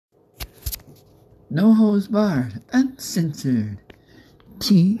No holds barred, uncensored.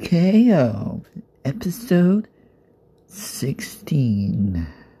 TKO, episode 16.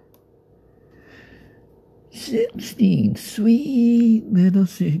 16, sweet little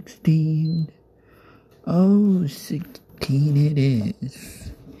 16. Oh, 16 it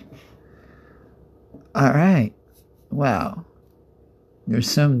is. Alright, well,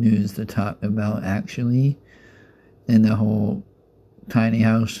 there's some news to talk about actually in the whole tiny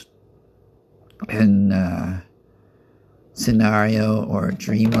house and scenario or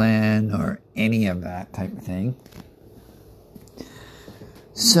dreamland or any of that type of thing.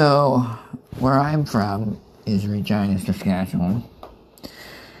 So, where I'm from is Regina, Saskatchewan.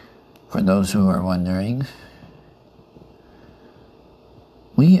 For those who are wondering,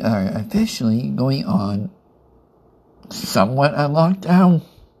 we are officially going on somewhat a lockdown.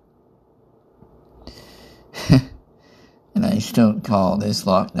 And I still call this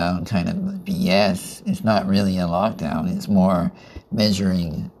lockdown kind of BS. It's not really a lockdown. It's more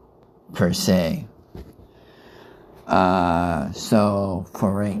measuring per se. So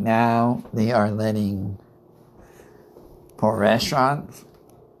for right now, they are letting for restaurants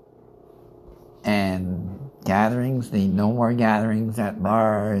and gatherings. No more gatherings at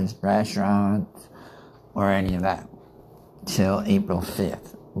bars, restaurants, or any of that till April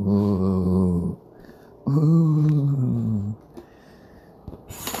 5th. Ooh.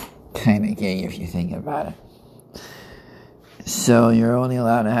 Kind of gay if you think about it. So you're only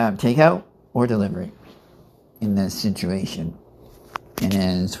allowed to have takeout or delivery in this situation. And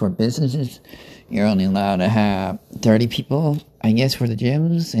as for businesses, you're only allowed to have 30 people, I guess, for the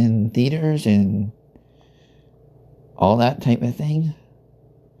gyms and theaters and all that type of thing.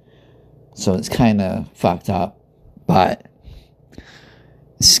 So it's kind of fucked up. But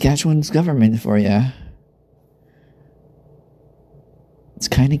Saskatchewan's government for you. It's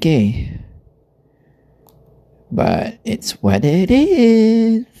kind of gay. But it's what it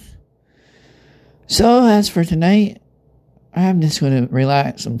is. So as for tonight, I'm just going to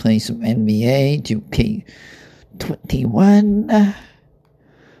relax and play some NBA 2K21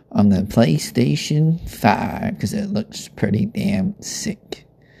 on the PlayStation 5 because it looks pretty damn sick.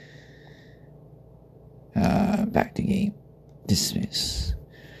 Back to game. Dismiss.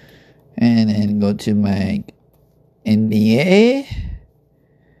 And then go to my NBA,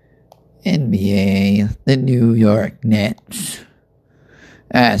 the New York Nets.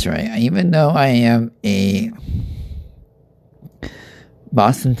 That's right. Even though I am a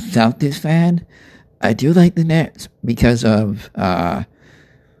Boston Celtics fan, I do like the Nets because of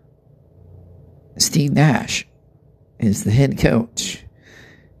Steve Nash is the head coach.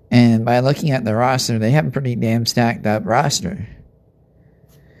 And by looking at the roster, they have a pretty damn stacked up roster.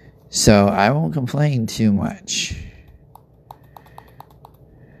 So I won't complain too much.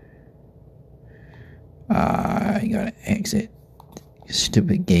 I gotta exit.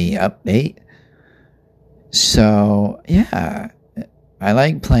 Stupid gay update. So, yeah. I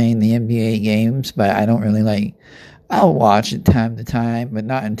like playing the NBA games, but I don't really like... I'll watch it time to time, but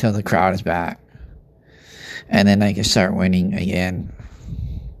not until the crowd is back. And then I can start winning again.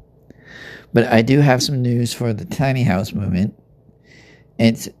 But I do have some news for the tiny house movement.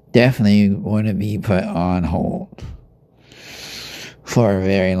 It's definitely going to be put on hold for a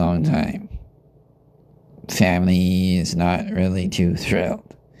very long time. Family is not really too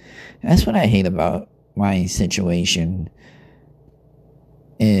thrilled. That's what I hate about my situation,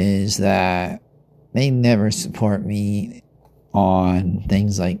 is that they never support me on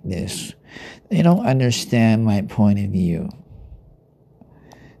things like this. They don't understand my point of view.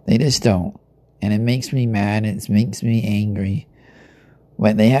 They just don't. And it makes me mad. It makes me angry.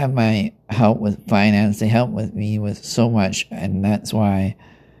 But they have my help with finance. They help with me with so much. And that's why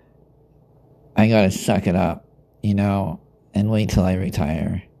I gotta suck it up, and wait till I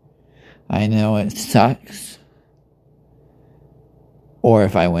retire. I know it sucks. Or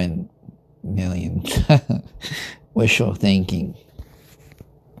if I win millions. Wishful thinking.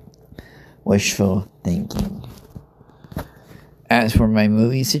 As for my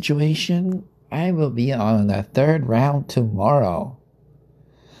movie situation, I will be on the third round tomorrow.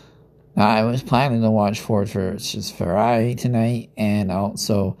 Now, I was planning to watch Ford vs. Ferrari tonight and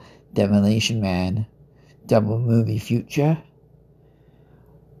also Demolition Man double movie future.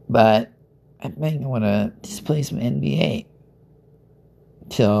 But I think I want to just play some NBA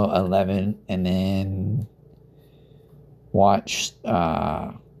till 11 and then watch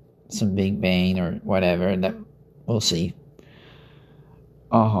some Big Bang or whatever. That we'll see.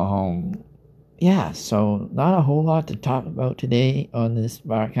 Yeah, so not a whole lot to talk about today on this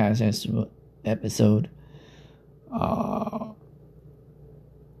podcast episode.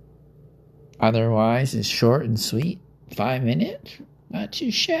 Otherwise, it's short and sweet. 5 minutes? Not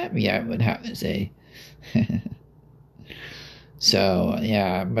too shabby, I would have to say. So,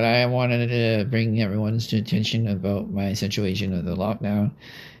 yeah, but I wanted to bring everyone's attention about my situation of the lockdown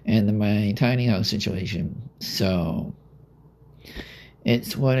and my tiny house situation. So,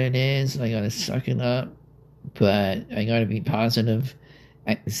 it's what it is. I gotta suck it up, but I gotta be positive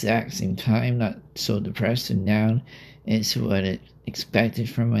at the exact same time, not so depressed and down. It's what it expected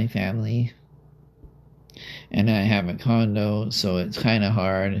from my family. And I have a condo, so it's kind of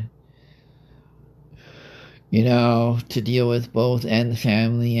hard, to deal with both and the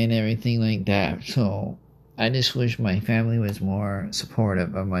family and everything like that. So I just wish my family was more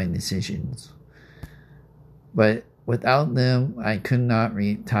supportive of my decisions. But without them, I could not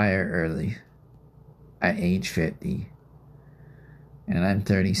retire early at age 50. And I'm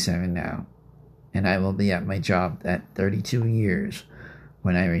 37 now. And I will be at my job at 32 years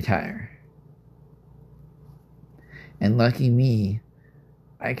when I retire. And lucky me,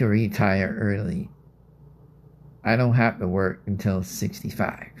 I can retire early. I don't have to work until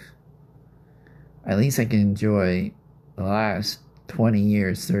 65. At least I can enjoy the last 20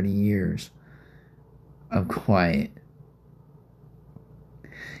 years, 30 years of quiet.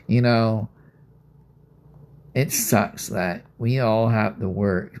 It sucks that we all have to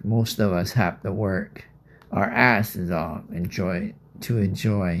work. Most of us have to work our asses off to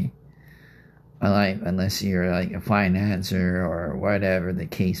enjoy a life, unless you're like a financer or whatever the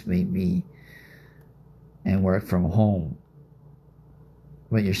case may be, and work from home.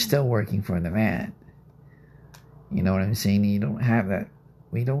 But you're still working for the man. You know what I'm saying? You don't have that.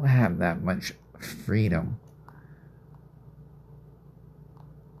 We don't have that much freedom.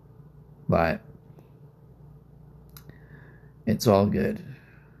 But it's all good.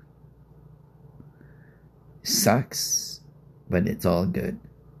 Sucks, but it's all good.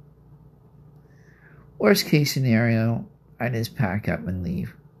 Worst case scenario, I just pack up and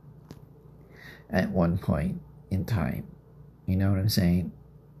leave at one point in time. You know what I'm saying?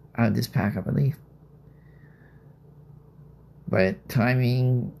 I'll just pack up and leave. But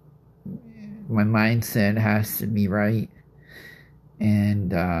timing, my mindset has to be right.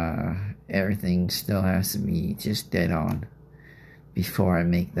 And everything still has to be just dead on before I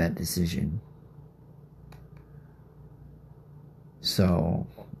make that decision. So,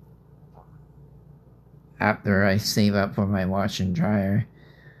 after I save up for my washer and dryer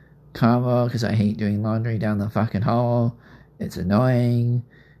combo, because I hate doing laundry down the fucking hall, it's annoying,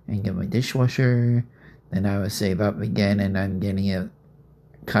 and get my dishwasher, then I will save up again, and I'm getting a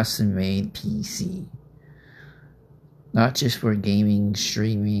custom-made PC. Not just for gaming,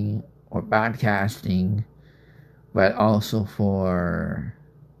 streaming, or broadcasting, but also for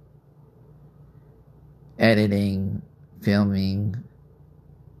editing, filming,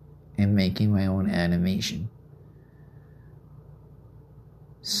 and making my own animation.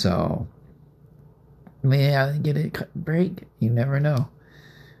 So, maybe I'll get a break. You never know.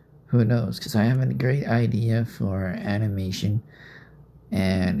 Who knows? Because I have a great idea for animation,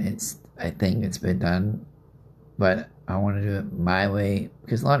 and I think it's been done, but I want to do it my way,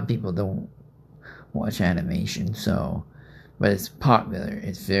 because a lot of people don't watch animation. So, but it's popular.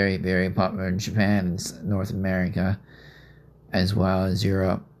 It's very, very popular in Japan and North America, as well as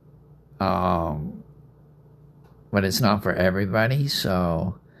Europe. But it's not for everybody,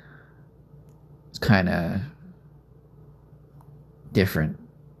 so it's kind of different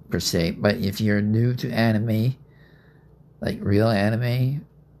per se. But if you're new to anime, like real anime,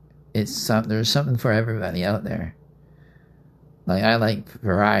 there's something for everybody out there. Like, I like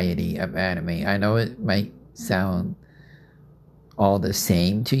variety of anime. I know it might sound all the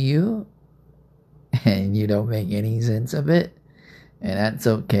same to you, and you don't make any sense of it, and that's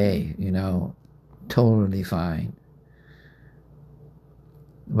okay, totally fine.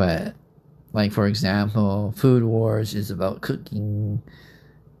 But, like, for example, Food Wars is about cooking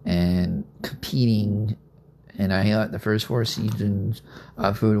and competing, and I got the first 4 seasons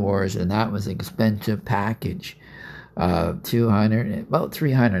of Food Wars, and that was an expensive package of about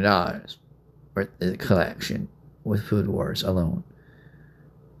 $300 for the collection with Food Wars alone.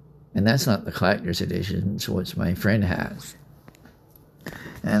 And that's not the collector's edition, so which my friend has.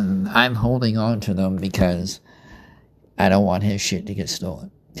 And I'm holding on to them because I don't want his shit to get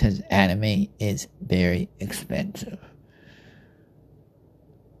stolen. Because anime is very expensive.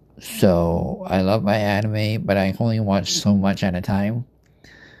 So, I love my anime, but I only watch so much at a time.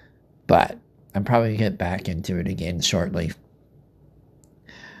 But I'm probably going to get back into it again shortly.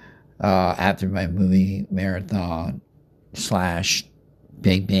 After my movie marathon /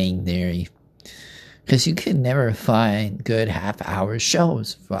 Big Bang Theory. Because you can never find good half-hour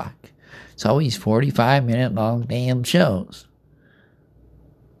shows. Fuck. It's always 45-minute long damn shows.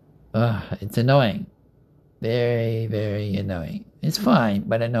 It's annoying. Very, very annoying. It's fine,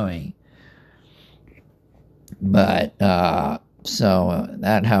 but annoying. But, so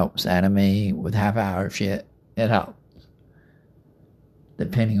that helps. Anime with half-hour shit, it helps.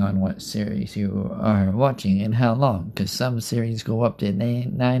 Depending on what series you are watching and how long. Because some series go up to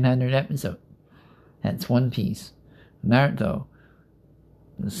 900 episodes. That's One Piece. Naruto,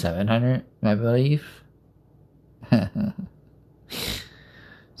 700, I believe.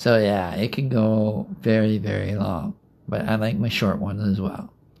 So yeah, it can go very, very long. But I like my short ones as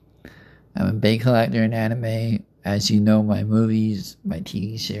well. I'm a big collector in anime. As you know, my movies, my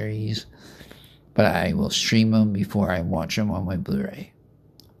TV series. But I will stream them before I watch them on my Blu-ray.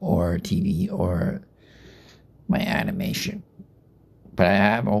 Or TV, or my animation. But I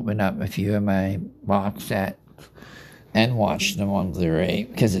have opened up a few of my box sets and watched them on Blu-ray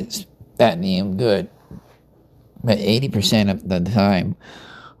because it's that damn good. But 80% of the time,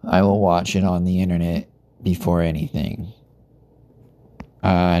 I will watch it on the internet before anything.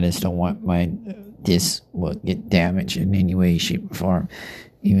 I just don't want my disc will get damaged in any way, shape, or form.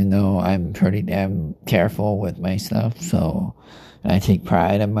 Even though I'm pretty damn careful with my stuff, so I take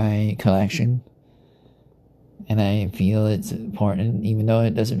pride in my collection. And I feel it's important, even though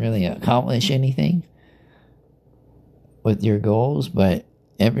it doesn't really accomplish anything with your goals. But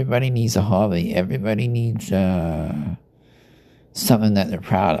everybody needs a hobby. Everybody needs something that they're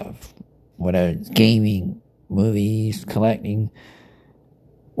proud of. Whether it's gaming, movies, collecting,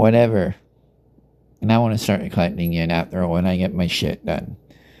 whatever. And I want to start collecting again after when I get my shit done.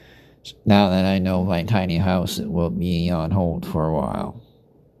 Now that I know my tiny house will be on hold for a while.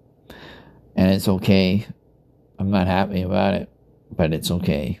 And it's okay. I'm not happy about it, but it's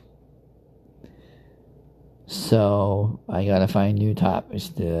okay. So, I gotta find new topics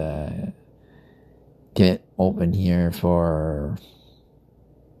to get open here for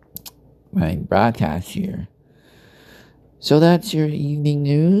my broadcast here. So that's your evening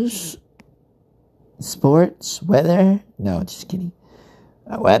news. Sports, weather. No, just kidding.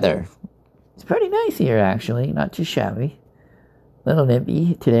 Weather. It's pretty nice here, actually. Not too shabby. Little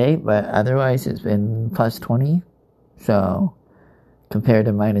nippy today, but otherwise it's been plus 20. So, compared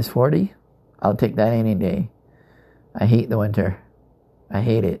to minus 40, I'll take that any day. I hate the winter. I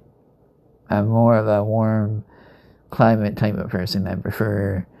hate it. I'm more of a warm climate type of person. I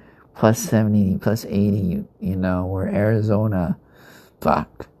prefer plus 70, plus 80, or Arizona.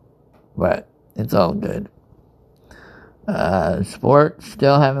 Fuck. But it's all good. Sports,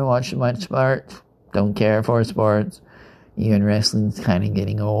 still haven't watched much sports. Don't care for sports. Even wrestling's kind of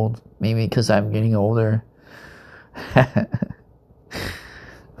getting old. Maybe because I'm getting older.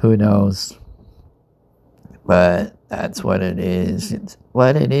 Who knows? But that's what it is. It's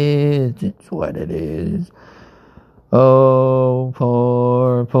what it is. It's what it is. Oh,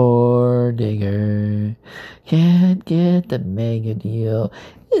 poor digger. Can't get the mega deal.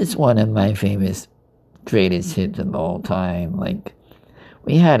 It's one of my famous greatest hits of all time. Like,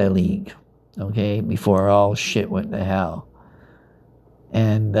 we had a league, okay, before all shit went to hell.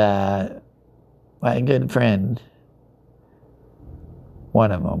 And my good friend,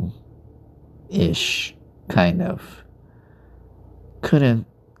 one of them, ish, kind of, couldn't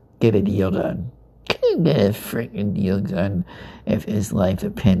get a deal done. Couldn't get a freaking deal done if his life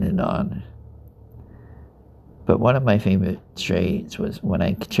depended on it. But one of my favorite trades was when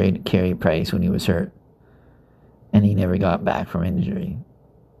I traded Carey Price when he was hurt. And he never got back from injury.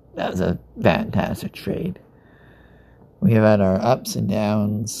 That was a fantastic trade. We have had our ups and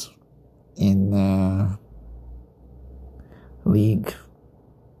downs in the league,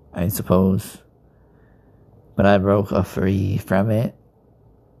 I suppose. But I broke free from it.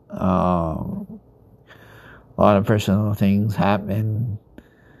 A lot of personal things happened.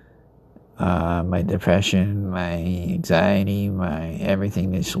 My depression, my anxiety, my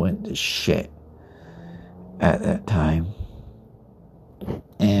everything just went to shit at that time.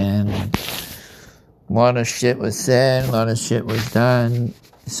 And a lot of shit was said, a lot of shit was done,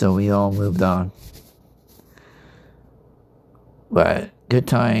 so we all moved on. But good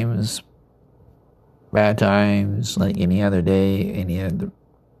times, bad times, like any other day, any other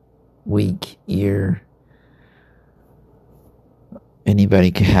week, year,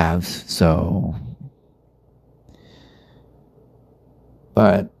 anybody could have. So,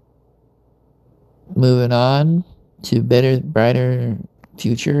 but moving on to better, brighter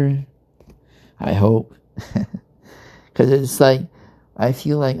future, I hope. Because it's like, I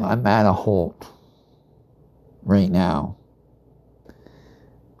feel like I'm at a halt right now.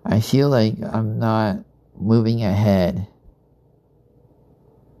 I feel like I'm not moving ahead.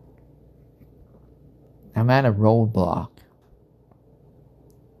 I'm at a roadblock.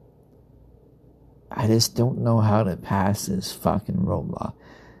 I just don't know how to pass this fucking roadblock.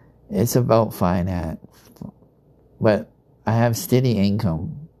 It's about finance. But I have steady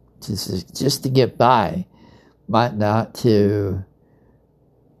income just to get by, but not to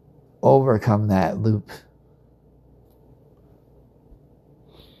overcome that loop.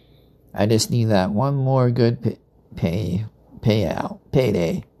 I just need that one more good payday.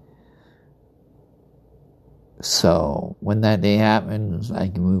 So when that day happens, I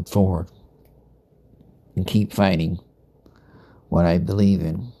can move forward and keep fighting what I believe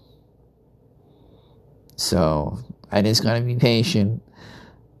in. So I just gotta be patient.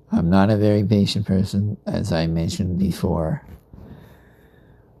 I'm not a very patient person, as I mentioned before.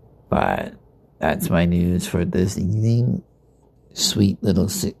 But that's my news for this evening. Sweet little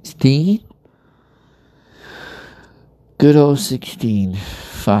 16. Good old 16.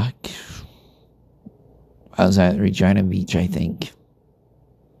 Fuck. I was at Regina Beach, I think.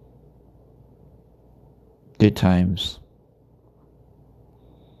 Good times.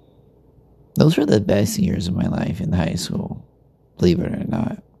 Those were the best years of my life in high school, believe it or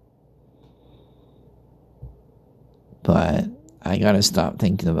not. But I gotta stop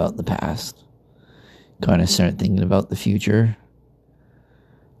thinking about the past. Gotta start thinking about the future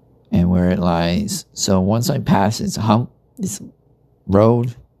and where it lies. So once I pass this hump, this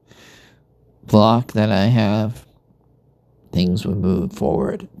road block that I have, things will move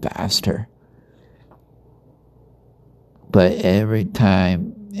forward faster. But every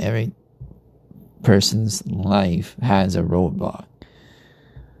person's life has a roadblock.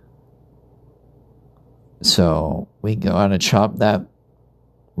 So we gotta chop that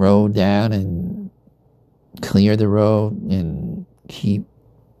road down and clear the road and keep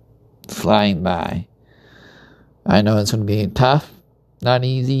flying by. I know it's gonna be tough, not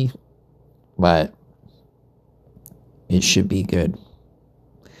easy, but it should be good.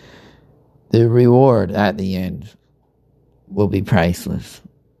 The reward at the end will be priceless,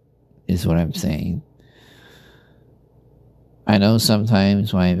 is what I'm saying. I know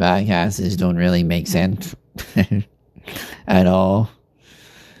sometimes my podcasts don't really make sense at all.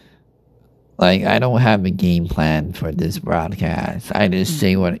 Like, I don't have a game plan for this broadcast. I just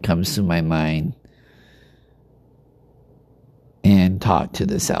say what comes to my mind and talk to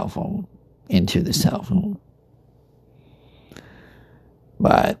the cell phone, into the cell phone.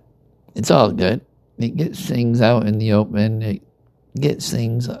 But it's all good. It gets things out in the open. It gets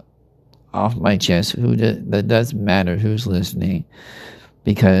things off my chest. That doesn't matter who's listening,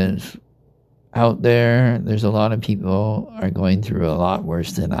 because out there's a lot of people are going through a lot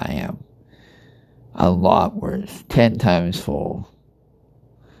worse than I am. A lot worse. 10 times full.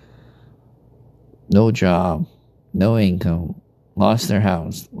 No job. No income. Lost their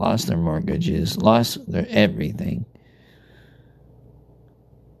house. Lost their mortgages. Lost their everything.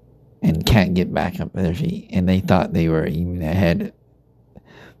 And can't get back up on their feet. And they thought they were even ahead,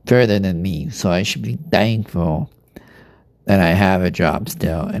 further than me. So I should be thankful that I have a job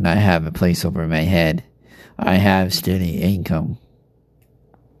still. And I have a place over my head. I have steady income.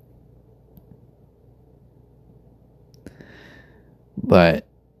 But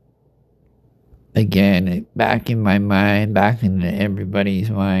again, back in my mind, back in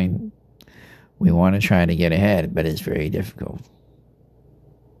everybody's mind, we want to try to get ahead, but it's very difficult.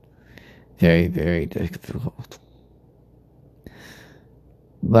 Very, very difficult.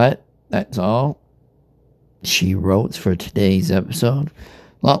 But that's all she wrote for today's episode.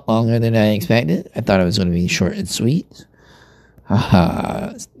 A lot longer than I expected. I thought it was going to be short and sweet.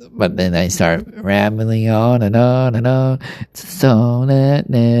 But then I start rambling on and on and on. It's a song that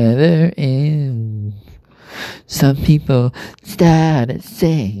never ends. Some people started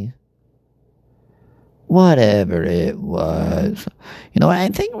saying whatever it was. You know, I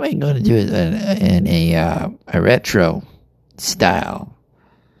think what I'm going to do is in a retro style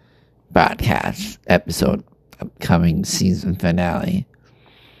podcast episode, upcoming season finale.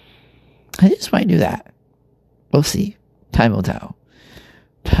 I just might do that. We'll see. Time will tell.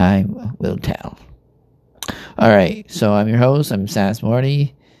 Time will tell. Alright, so I'm your host. I'm Sass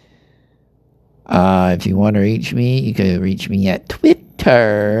Morty. If you want to reach me, you can reach me at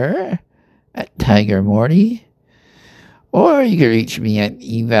Twitter at Tiger Morty. Or you can reach me at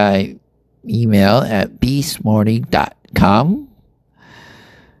email at beastmorty.com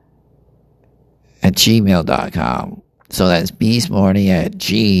at gmail.com. So that's beastmorty at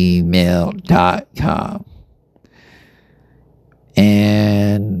gmail.com.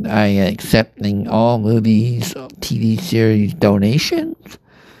 And I am accepting all movies, TV series donations.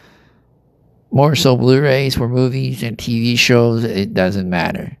 More so Blu-rays for movies and TV shows, it doesn't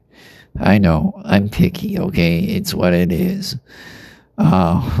matter. I know, I'm picky, okay? It's what it is.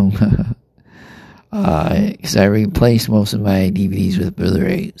 Because I replaced most of my DVDs with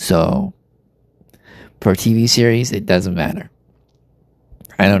Blu-ray, so for TV series, it doesn't matter.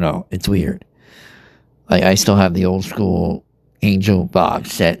 I don't know, it's weird. Like, I still have the old school Angel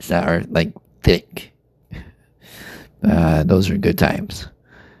box sets that are, like, thick. Those are good times.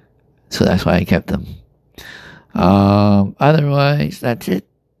 So that's why I kept them. Otherwise, that's it.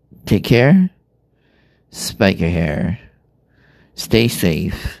 Take care. Spike your hair. Stay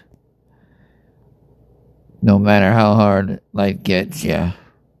safe. No matter how hard life gets you,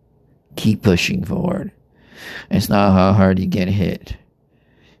 keep pushing forward. It's not how hard you get hit.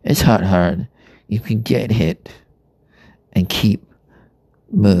 It's how hard you can get hit and keep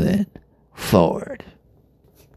moving forward.